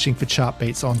by searching for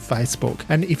Chartbeats on Facebook.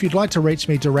 And if you'd like to reach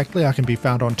me directly, I can be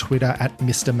found on Twitter at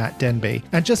Mr. Matt Denby.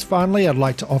 And just finally, I'd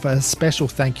like to offer a special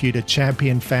thank you to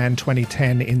Champion Fan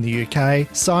 2010 in the UK,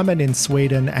 Simon in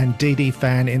Sweden, and DD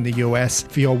Fan in the US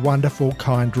for your wonderful,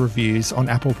 kind reviews on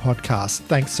Apple Podcasts.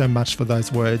 Thanks so much for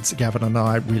those words, Gavin and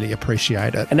I really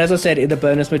appreciate it. And as I said, in the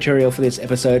bonus material for this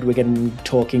episode, we're going to be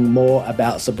talking more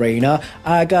about Sabrina.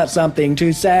 I got something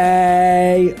to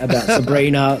say about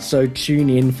Sabrina, so tune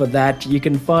in for that. You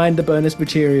can find the bonus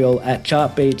material at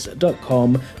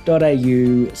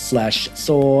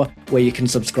chartbeats.com.au/Saw, where you can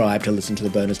subscribe to listen to the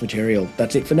bonus material.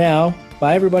 That's it for now.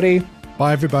 Bye, everybody.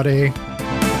 Bye, everybody.